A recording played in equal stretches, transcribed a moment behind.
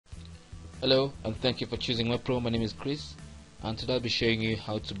Hello and thank you for choosing WebPro. My name is Chris and today I'll be showing you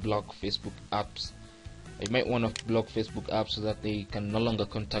how to block Facebook apps. You might want to block Facebook apps so that they can no longer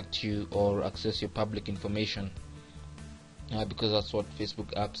contact you or access your public information because that's what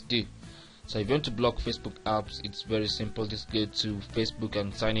Facebook apps do. So if you want to block Facebook apps, it's very simple. Just go to Facebook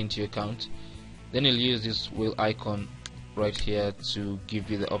and sign into your account. Then you'll use this wheel icon right here to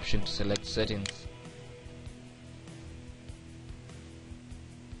give you the option to select settings.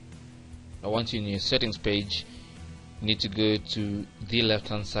 Now once you're in your settings page, you need to go to the left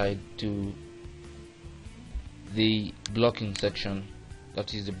hand side to the blocking section.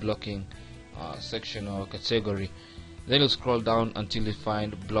 That is the blocking section or category. Then you'll scroll down until you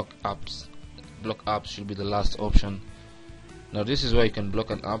find block apps. Block apps should be the last option. Now this is where you can block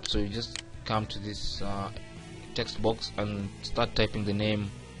an app, so you just come to this text box and start typing the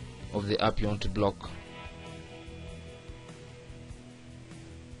name of the app you want to block.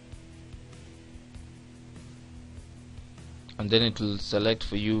 And then it will select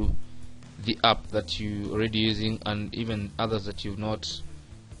for you the app that you already using and even others that you've not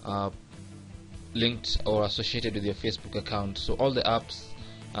linked or associated with your Facebook account. So all the apps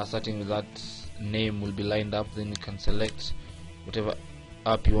starting with that name will be lined up. Then you can select whatever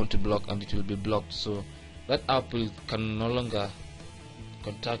app you want to block and it will be blocked. So that app can no longer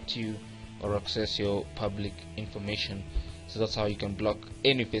contact you or access your public information. So that's how you can block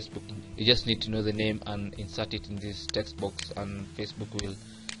any Facebook. You just need to know the name and insert it in this text box, and Facebook will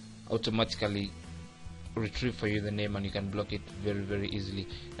automatically retrieve for you the name and you can block it very easily.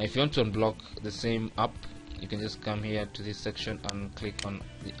 Now if you want to unblock the same app, you can just come here to this section and click on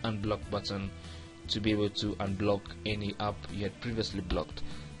the unblock button to be able to unblock any app you had previously blocked.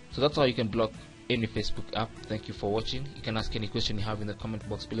 So that's how you can block any Facebook app. Thank you for watching. You can ask any question you have in the comment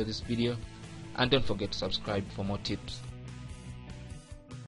box below this video, and don't forget to subscribe for more tips.